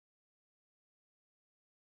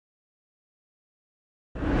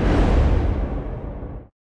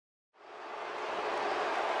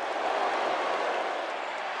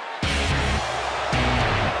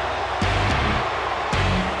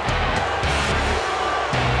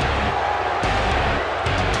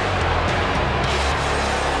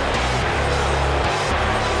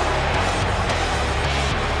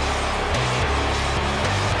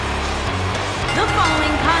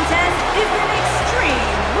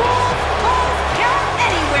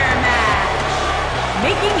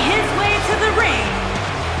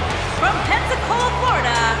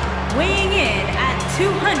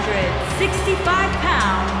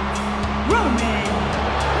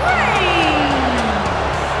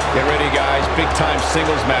big-time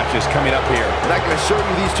singles matches coming up here. And I can assure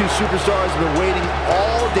you these two superstars have been waiting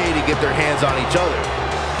all day to get their hands on each other.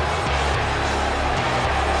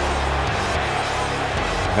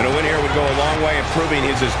 And a win here would go a long way in proving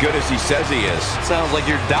he's as good as he says he is. Sounds like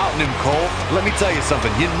you're doubting him, Cole. Let me tell you something.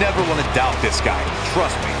 You never want to doubt this guy.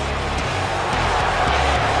 Trust me.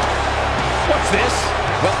 What's this?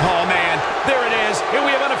 Well, oh, man. There it is. And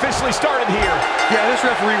we have unofficially started here. Yeah, this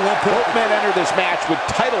referee won't put... Both men enter this match with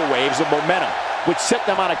tidal waves of momentum, which set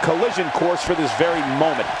them on a collision course for this very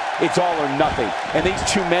moment. It's all or nothing. And these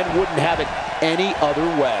two men wouldn't have it any other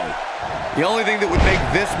way. The only thing that would make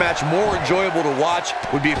this match more enjoyable to watch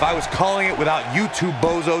would be if I was calling it without you two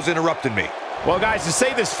bozos interrupting me. Well, guys, to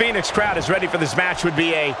say this Phoenix crowd is ready for this match would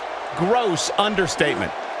be a gross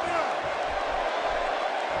understatement.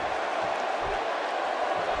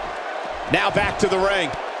 Now back to the ring.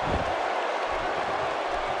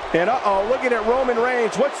 And looking at Roman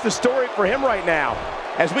Reigns, what's the story for him right now?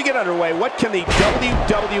 As we get underway, what can the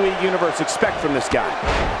WWE Universe expect from this guy?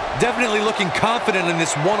 Definitely looking confident in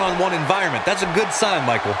this one-on-one environment. That's a good sign,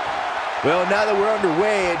 Michael. Well, now that we're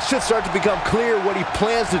underway, it should start to become clear what he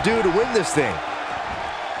plans to do to win this thing.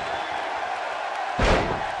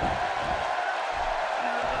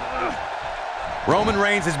 Roman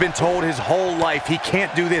Reigns has been told his whole life he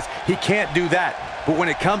can't do this, he can't do that. But when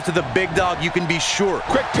it comes to the big dog, you can be sure.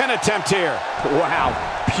 Quick pin attempt here. Wow,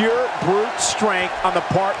 pure brute strength on the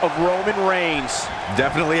part of Roman Reigns.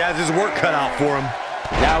 Definitely has his work cut out for him.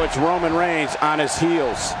 Now it's Roman Reigns on his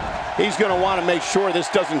heels. He's going to want to make sure this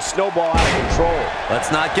doesn't snowball out of control.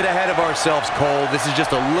 Let's not get ahead of ourselves, Cole. This is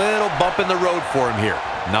just a little bump in the road for him here.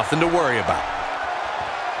 Nothing to worry about.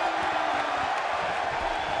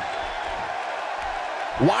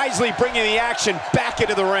 Wisely bringing the action back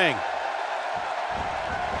into the ring.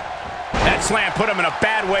 That slam put him in a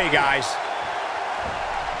bad way, guys.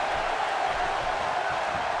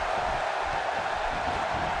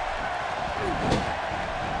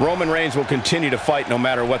 Roman Reigns will continue to fight no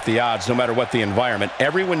matter what the odds, no matter what the environment.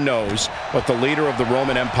 Everyone knows what the leader of the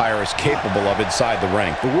Roman Empire is capable of inside the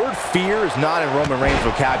ring. The word fear is not in Roman Reigns'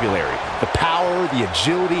 vocabulary. The power, the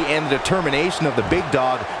agility, and the determination of the big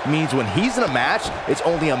dog means when he's in a match, it's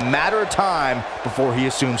only a matter of time before he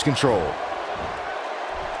assumes control.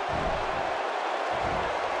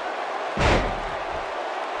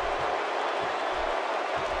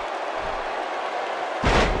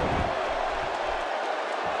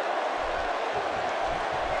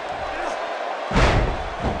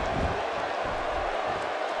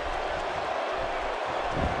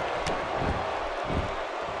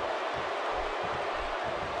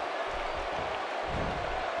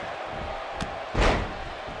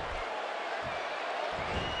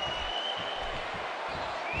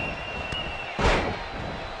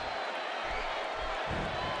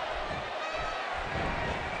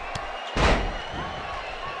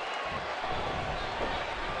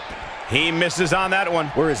 He misses on that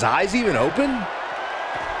one. Were his eyes even open?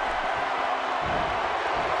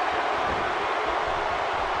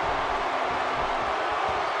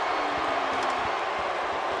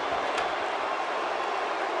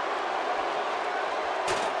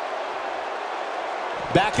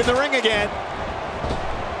 Back in the ring again.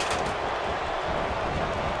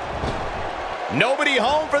 Nobody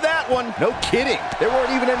home for that one. No kidding. There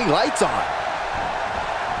weren't even any lights on.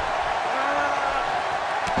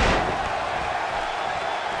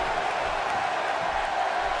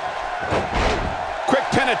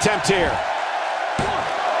 Attempt here.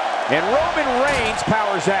 And Roman Reigns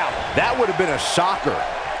powers out. That would have been a shocker.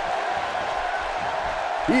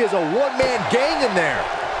 He is a one-man gang in there.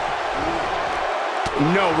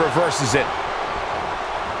 No, reverses it.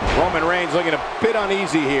 Roman Reigns looking a bit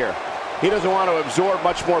uneasy here. He doesn't want to absorb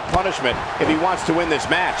much more punishment if he wants to win this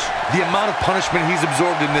match. The amount of punishment he's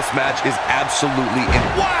absorbed in this match is absolutely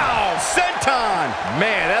wow, senton.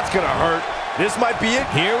 Man, that's gonna hurt. This might be it.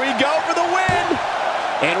 Here we go for the win.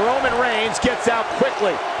 And Roman Reigns gets out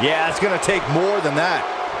quickly. Yeah, it's going to take more than that.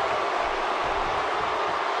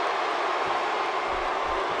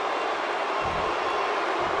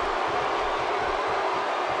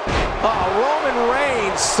 Roman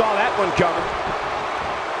Reigns saw that one coming.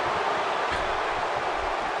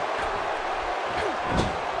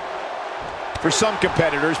 For some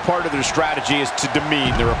competitors, part of their strategy is to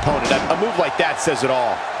demean their opponent. A move like that says it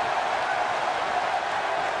all.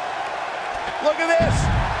 Look at this.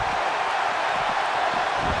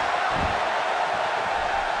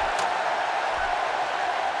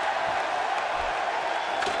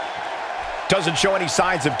 Doesn't show any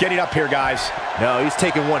signs of getting up here, guys. No, he's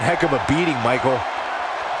taking one heck of a beating, Michael.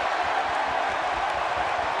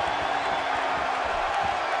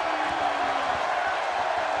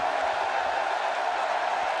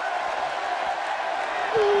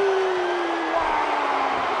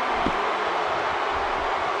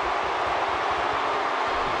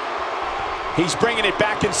 He's bringing it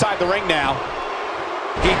back inside the ring now.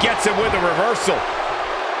 He gets it with a reversal.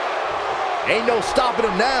 Ain't no stopping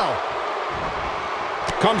him now.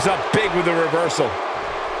 Comes up big with a reversal.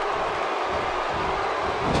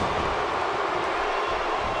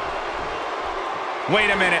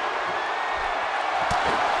 Wait a minute.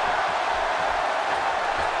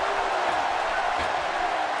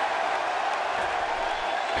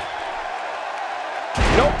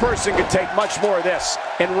 No person could take much more of this,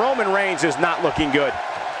 and Roman Reigns is not looking good.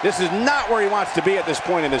 This is not where he wants to be at this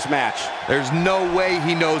point in this match. There's no way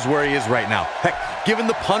he knows where he is right now. Heck, given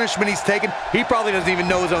the punishment he's taken, he probably doesn't even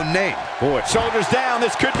know his own name. Boy, shoulders down,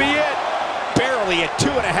 this could be it. Barely at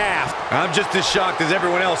 2.5. I'm just as shocked as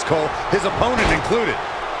everyone else, Cole, his opponent included.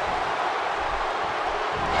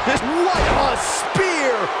 What a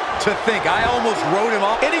spear! To think, I almost wrote him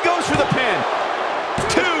off. And he goes for the pin.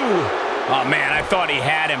 2. Oh, man, I thought he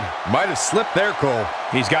had him. Might have slipped there, Cole.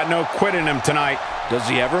 He's got no quit in him tonight. Does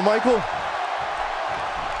he ever, Michael?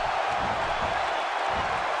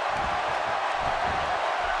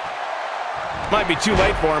 Might be too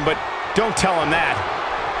late for him, but don't tell him that.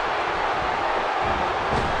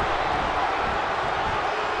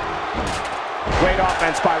 Great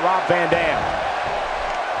offense by Rob Van Dam.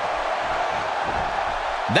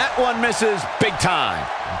 That one misses big time.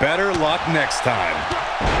 Better luck next time.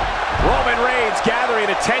 Roman Reigns gathering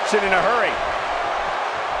attention in a hurry.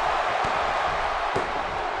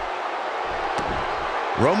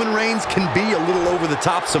 Roman Reigns can be a little over the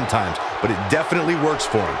top sometimes, but it definitely works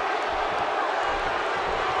for him.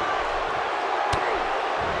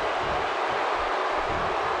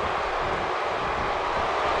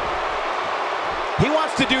 He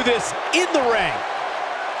wants to do this in the ring.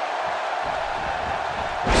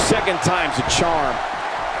 Second time's a charm.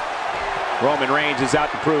 Roman Reigns is out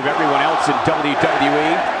to prove everyone else in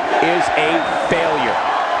WWE is a failure.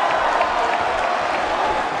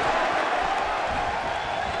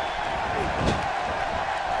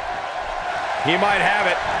 He might have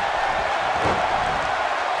it.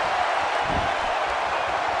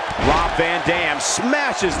 Rob Van Dam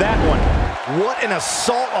smashes that one. What an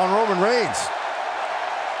assault on Roman Reigns.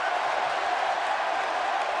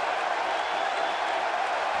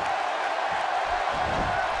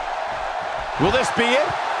 Will this be it?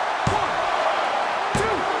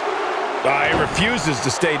 He refuses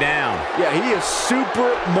to stay down. Yeah, he is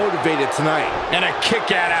super motivated tonight. And a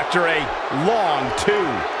kick out after a long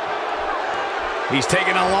 2. He's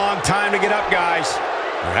taking a long time to get up, guys.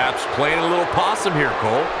 Perhaps playing a little possum here,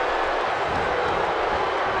 Cole.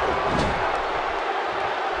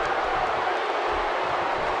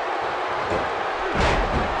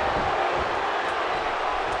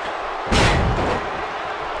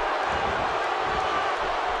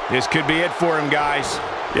 This could be it for him, guys.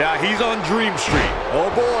 Yeah, he's on Dream Street.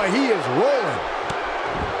 Oh boy, he is rolling.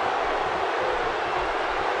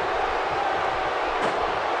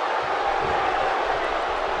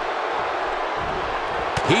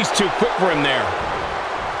 He's too quick for him there.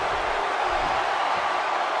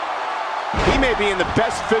 He may be in the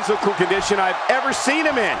best physical condition I've ever seen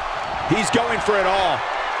him in. He's going for it all.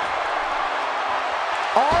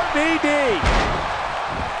 R.V.D.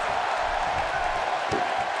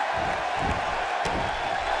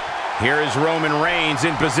 Here is Roman Reigns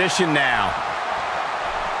in position now.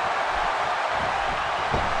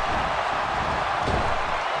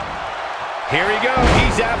 Here he goes.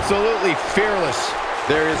 He's absolutely fearless.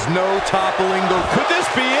 There is no toppling the... Could this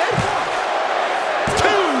be it? 2!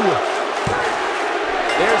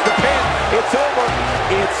 There's the pin. It's over.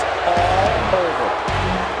 It's all over.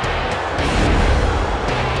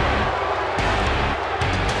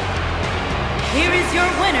 Here is your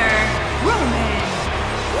winner, Roman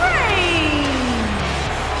Reigns.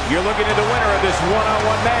 You're looking at the winner of this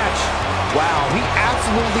one-on-one match. Wow, he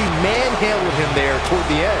absolutely manhandled him there toward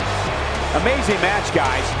the end. Amazing match,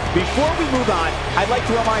 guys. Before we move on, I'd like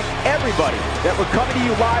to remind everybody that we're coming to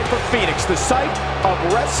you live from Phoenix, the site of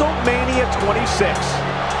WrestleMania 26.